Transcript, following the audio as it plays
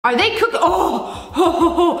Are they cooking?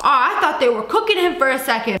 Oh, I thought they were cooking him for a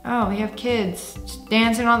second. Oh, we have kids just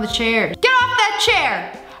dancing on the chairs. Get off that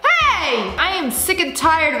chair! Hey! I am sick and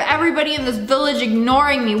tired of everybody in this village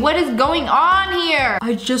ignoring me. What is going on here?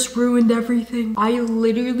 I just ruined everything. I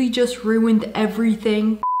literally just ruined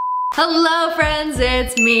everything. Hello friends,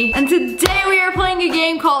 it's me. And today we are playing a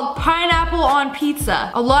game called Pineapple on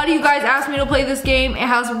Pizza. A lot of you guys asked me to play this game. It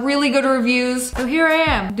has really good reviews. So here I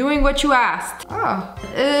am, doing what you asked. Oh,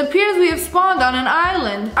 it appears we have spawned on an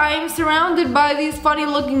island. I am surrounded by these funny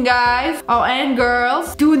looking guys. Oh, and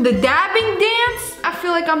girls. Doing the dabbing dance? I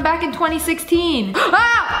feel like I'm back in 2016.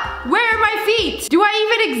 Ah! Where are my feet? Do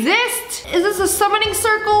I even exist? Is this a summoning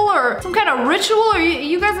circle or some kind of ritual? Are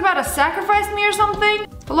you guys about to sacrifice me or something?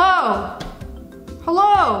 Hello?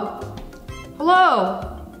 Hello? Hello?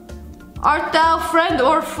 Art thou friend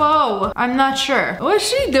or foe? I'm not sure. What's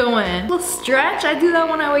she doing? A little stretch? I do that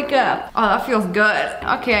when I wake up. Oh, that feels good.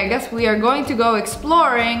 Okay, I guess we are going to go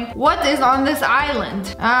exploring. What is on this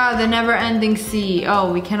island? Ah, the never-ending sea.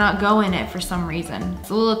 Oh, we cannot go in it for some reason.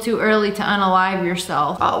 It's a little too early to unalive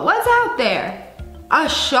yourself. Oh, what's out there? A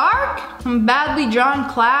shark? Some badly drawn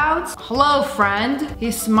clouds? Hello, friend.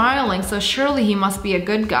 He's smiling, so surely he must be a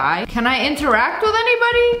good guy. Can I interact with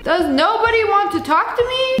anybody? Does nobody want to talk to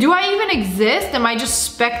me? Do I even exist? Am I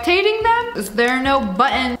just spectating them? Is there no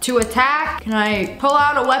button to attack? Can I pull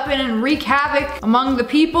out a weapon and wreak havoc among the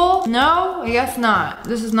people? No, I guess not.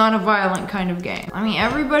 This is not a violent kind of game. I mean,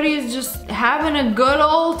 everybody is just having a good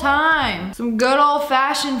old time. Some good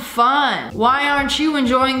old-fashioned fun. Why aren't you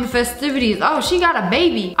enjoying the festivities? Oh, she got a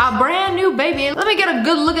baby, a brand new baby. Let me get a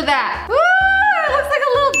good look at that. Ooh, it looks like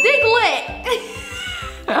a little diglet.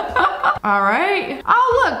 All right.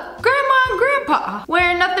 Oh, look, grandma and grandpa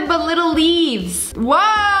wearing nothing but little leaves.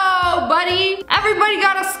 Whoa, buddy. Everybody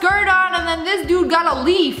got a skirt on and then this dude got a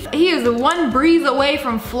leaf. He is one breeze away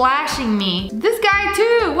from flashing me. This guy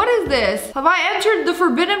too, what is this? Have I entered the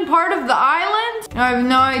forbidden part of the island? I have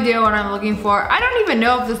no idea what I'm looking for. I don't even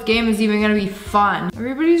know if this game is even gonna be fun.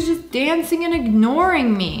 Everybody's just dancing and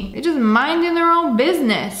ignoring me. They're just minding their own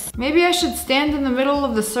business. Maybe I should stand in the middle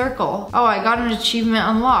of the circle. Oh, I got an achievement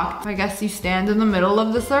unlocked. I guess you stand in the middle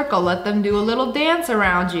of the circle. Let them do a little dance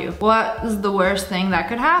around you. What is the worst thing that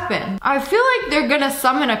could happen? I feel like they're gonna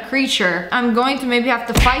summon a creature. I'm going to maybe have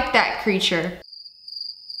to fight that creature.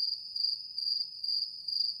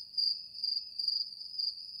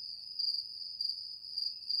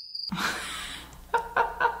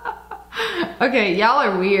 Okay, y'all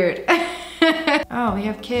are weird. Oh, we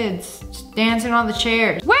have kids just dancing on the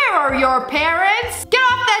chairs. Where are your parents? Get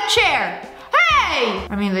off that chair! Hey!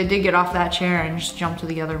 I mean, they did get off that chair and just jump to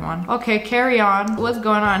the other one. Okay, carry on. What's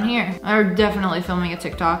going on here? They're definitely filming a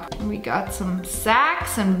TikTok. We got some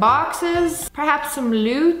sacks and boxes. Perhaps some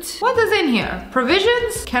loot. What is in here?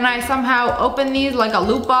 Provisions? Can I somehow open these like a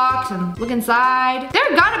loot box and look inside?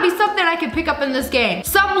 There gotta be something I can pick up in this game.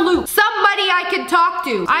 Some loot. Somebody I can talk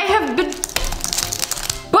to. I have been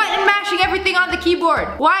button mashing everything on the keyboard.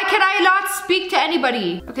 Why can I not speak to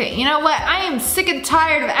anybody? Okay, you know what? I am sick and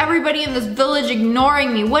tired of everybody in this village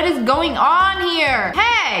ignoring me. What is going on here?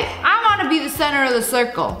 Hey, I want to be the center of the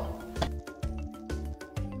circle.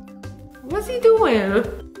 What's he doing?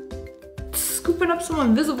 Scooping up some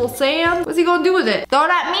invisible sand? What's he gonna do with it? Throw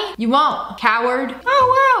it at me? You won't, coward.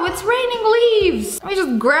 Oh wow, it's raining leaves. Let me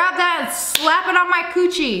just grab that and slap it on my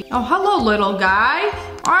coochie. Oh, hello, little guy.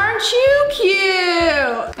 Aren't you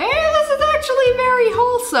cute? Hey, this is actually very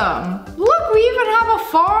wholesome. Look, we even have a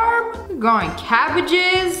farm. We're growing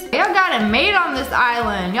cabbages. Y'all got it made on this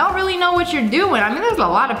island. Y'all really know what you're doing. I mean, there's a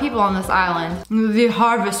lot of people on this island. The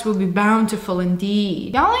harvest will be bountiful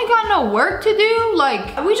indeed. Y'all ain't got no work to do?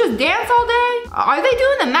 Like, we just dance all day? Are they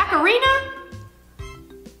doing the Macarena?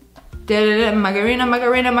 Macarena,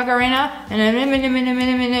 Macarena, Macarena.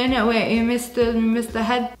 And wait, you missed the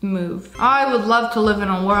head move. I would love to live in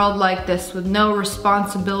a world like this with no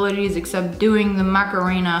responsibilities except doing the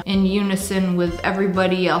Macarena in unison with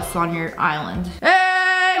everybody else on your island.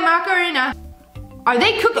 Hey, Macarena. Are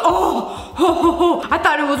they cooking? Oh, I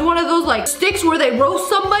thought it was one of those like sticks where they roast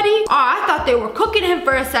somebody. Oh, I thought they were cooking him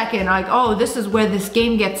for a second. Like, oh, this is where this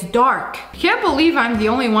game gets dark. I can't believe I'm the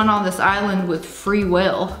only one on this island with free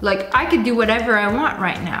will. Like, I could do whatever I want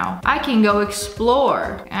right now. I can go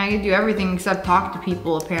explore. And I can do everything except talk to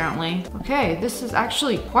people, apparently. Okay, this is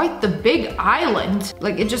actually quite the big island.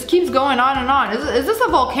 Like, it just keeps going on and on. Is this a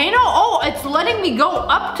volcano? Oh, it's letting me go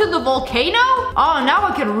up to the volcano? Oh, now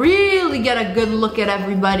I can really get a good look at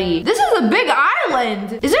everybody. This is a big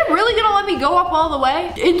island. Is it really gonna let me go up all the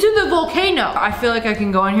way? Into the volcano. I feel like I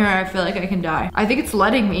can go in here and I feel like I can die. I think it's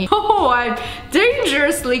letting me. Oh, I'm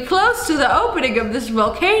dangerously close to the opening of this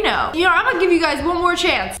volcano. You know, I'm gonna give you guys one more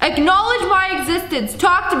chance. Acknowledge my existence.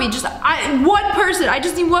 Talk to me. Just one person. I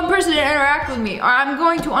just need one person to interact with me or I'm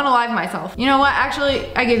going to unalive myself. You know what? Actually,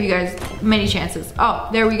 I give you guys many chances. Oh,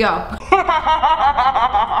 there we go.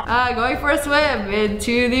 Going for a swim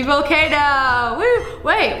into the volcano. Woo.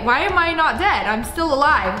 Wait, why am I not dead? I'm still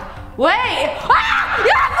alive. Wait. Ah!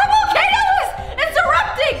 Yeah, the volcano is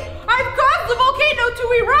erupting. I've caused the volcano to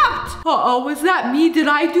erupt. Uh-oh, was that me? Did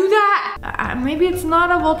I do that? Maybe it's not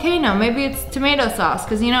a volcano. Maybe it's tomato sauce.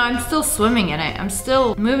 Because, you know, I'm still swimming in it. I'm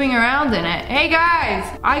still moving around in it. Hey, guys.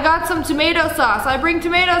 I got some tomato sauce. I bring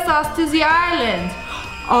tomato sauce to the island.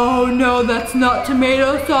 Oh no, that's not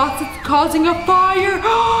tomato sauce, it's causing a fire.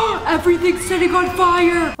 Everything's setting on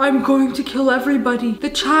fire. I'm going to kill everybody. The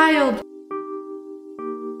child.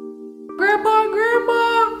 Grandma.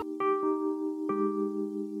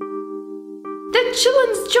 The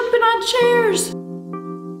children's jumping on chairs.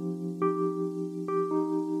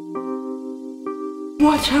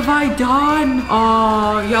 What have I done?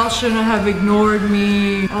 Oh, y'all shouldn't have ignored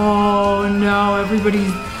me. Oh no,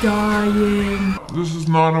 everybody's dying. This is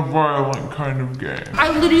not a violent kind of game. I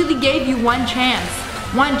literally gave you one chance.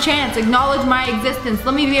 One chance, acknowledge my existence.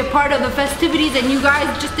 Let me be a part of the festivities and you guys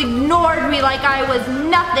just ignored me like I was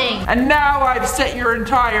nothing. And now I've set your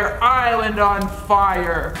entire island on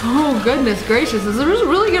fire. Oh goodness gracious, is this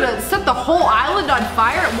really gonna set the whole island on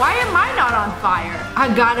fire? Why am I not on fire?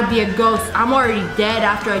 I gotta be a ghost. I'm already dead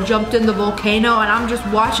after I jumped in the volcano and I'm just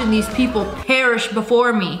watching these people perish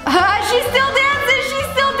before me. She's still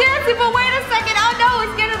dancing, but wait a second. Oh no,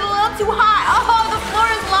 it's getting a little too hot. Oh, the floor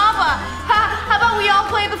is lava. How about we all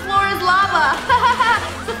play the floor is lava?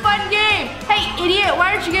 It's a fun game. Hey, idiot,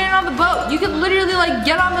 why aren't you getting on the boat? You could literally like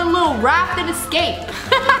get on the little raft and escape.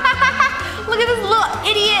 Look at this little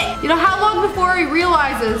idiot. You know, how long before he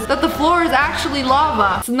realizes that the floor is actually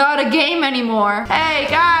lava? It's not a game anymore. Hey,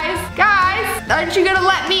 guys, aren't you gonna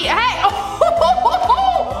let me? Hey,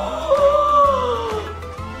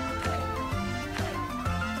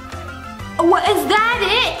 what is that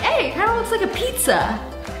it? Hey, it kind of looks like a pizza,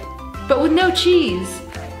 but with no cheese.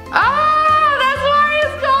 Oh, that's why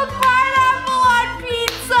it's called pineapple on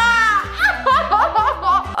pizza.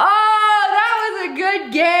 Oh, that was a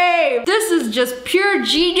good game. This is just pure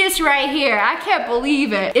genius right here. I can't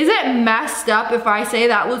believe it. Is it messed up if I say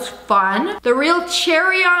that was fun? The real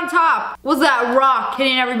cherry on top was that rock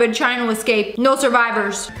hitting everybody trying to escape. No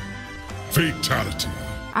survivors. Fatality.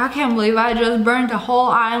 I can't believe I just burnt a whole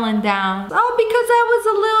island down. Oh, because I was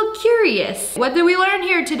a little curious. What did we learn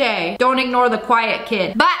here today? Don't ignore the quiet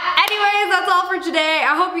kid. But anyways, that's all for today.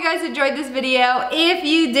 I hope you guys enjoyed this video. If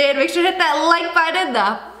you did, make sure to hit that like button in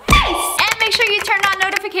the face. And make sure you turn on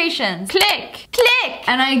notifications. Click.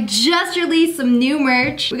 And I just released some new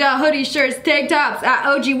merch. We got hoodies, shirts, tank tops at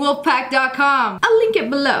ogwolfpack.com. I'll link it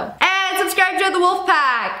below. And subscribe to the Wolf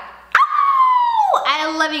Pack. I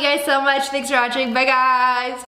love you guys so much. Thanks for watching. Bye, guys.